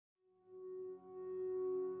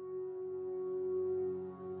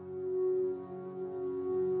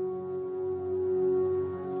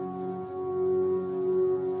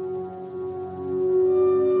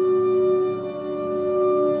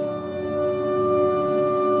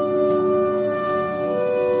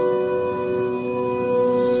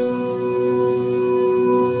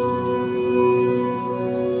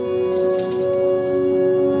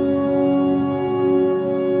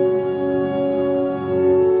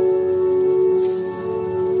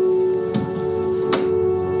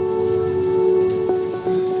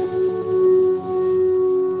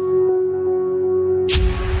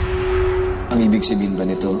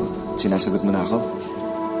Sinasagot mo na ako?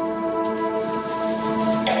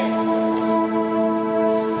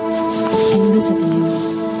 Ano ba sa tingin mo?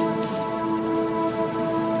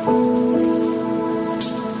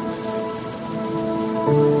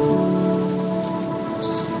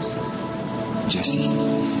 Jessie,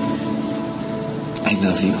 I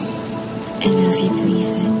love you. I love you too,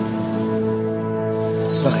 Ethan.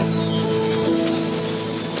 Bakit?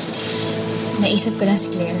 Naisip ko lang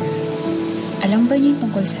si Claire. Alam ba niyo yung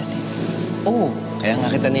tungkol sa atin? Oo, kaya nga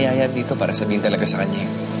kita niyaya dito para sabihin talaga sa kanya.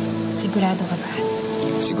 Sigurado ka ba?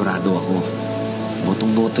 Sigurado ako.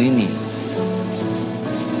 Botong-boto yun eh.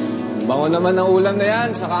 Bango naman ang ulam na yan.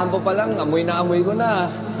 Sa kampo pa lang, amoy na amoy ko na.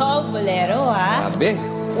 Oh, bolero ha? Grabe.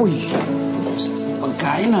 Uy,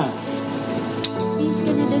 pagkain ah. Please ka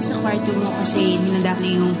na doon sa kwarto mo kasi ninanda ko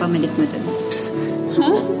yung pamalit mo doon.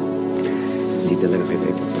 Huh? Hindi talaga kita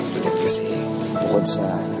ipagpapalit kasi bukod sa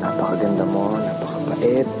napakaganda mo,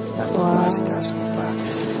 napakabait, napakamasikaso mo pa.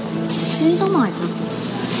 Sino itong mga ito?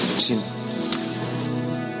 Sino?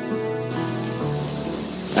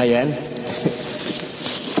 Ayan.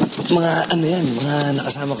 Mga ano yan, mga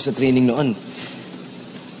nakasama ko sa training noon.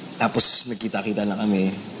 Tapos nagkita-kita lang kami.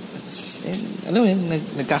 Alam mo yan,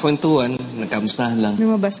 nagkakwentuhan, nagkamustahan lang.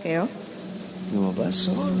 Lumabas kayo? Lumabas?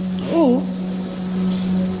 Oo.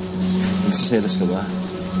 Nagsiselos ka ba?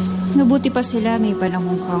 Mabuti pa sila, may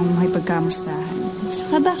panahon kang makipagkamustahan.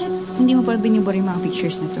 Saka bakit hindi mo pa binibori yung mga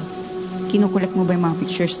pictures na to? Kinukulat mo ba yung mga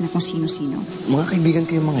pictures na kung sino-sino? Mga kaibigan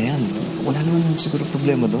kayo mga yan. Wala naman siguro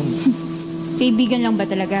problema doon. Kaibigan lang ba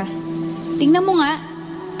talaga? Tingnan mo nga.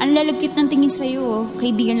 Ang lalagkit ng tingin sa'yo, oh.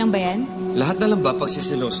 Kaibigan lang ba yan? Lahat na lang ba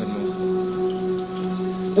pagsisilosan mo?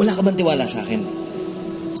 Wala ka bang tiwala sa akin?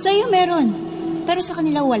 Sa'yo meron. Pero sa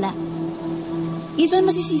kanila wala. Ethan,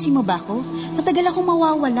 masisisi mo ba ako? Matagal akong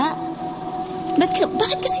mawawala.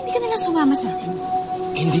 Bakit kasi hindi ka nalang sumama sa akin?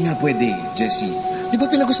 Hindi nga pwede, Jessie. Di ba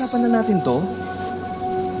pinag-usapan na natin to?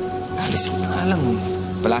 Alis mo nga lang.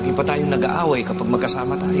 Palagi pa tayong nag-aaway kapag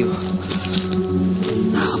magkasama tayo.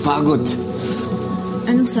 Nakakapagod.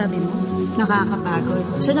 Anong sabi mo?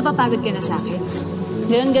 Nakakapagod. So napapagod ka na sa akin?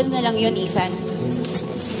 Ganun na lang yun, Ethan.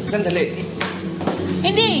 Sandali.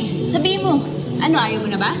 Hindi! Sabihin mo. Ano, ayaw mo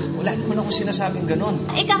na ba? Wala naman ako sinasabing ganon.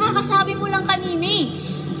 Eh, kakakasabi mo lang kanina eh.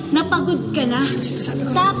 Napagod ka na.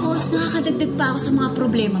 Tapos, nakakadagdag pa ako sa mga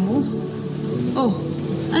problema mo. Oh,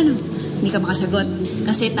 ano? Hindi ka makasagot.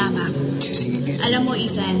 Kasi tama ako. Jessie, alam mo,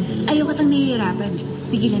 Ethan, ayoko tang nahihirapan.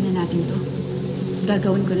 Pigilan na natin to.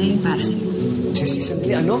 Gagawin ko na yun para sa'yo. Jessie,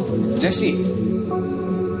 sandali. Ano? Jessie!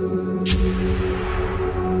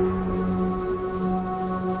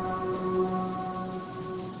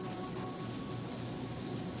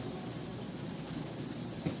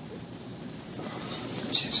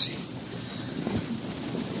 Jessie.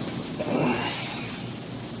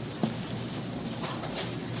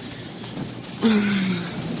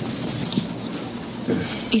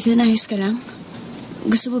 Ethan, ayos ka lang?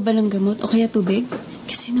 Gusto mo ba ng gamot o kaya tubig?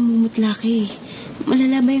 Kasi namumutla ka eh.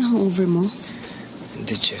 Malala ba yung hangover mo?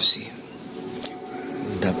 Hindi, Jessie.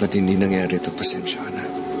 Dapat hindi nangyari ito. Pasensya ka na.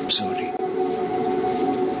 Sorry.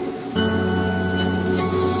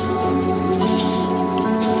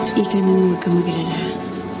 Ethan, huwag ka maglala.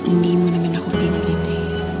 Hindi mo naman ako pinilit eh.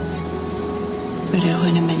 Pareho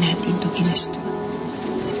naman natin ito kinusto.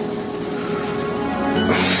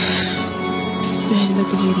 Dahil ba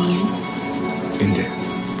tuhiri yan? Hindi.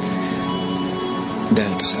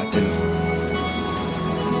 Dahil to sa atin.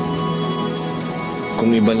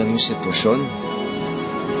 Kung iba lang yung sitwasyon,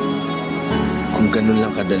 kung ganun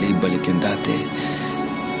lang kadali ibalik yung dati.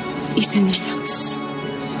 Ethan, relax.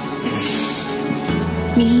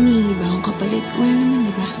 May hinihingi ba akong kapalit? Wala naman,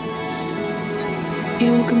 di ba?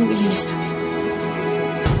 Kaya huwag ka mag-alala sa akin.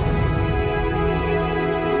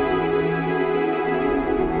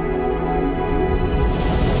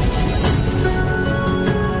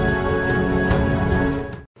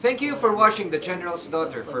 Thank you for watching The General's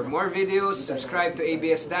Daughter. For more videos, subscribe to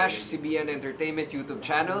ABS-CBN Entertainment YouTube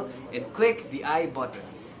channel and click the I button.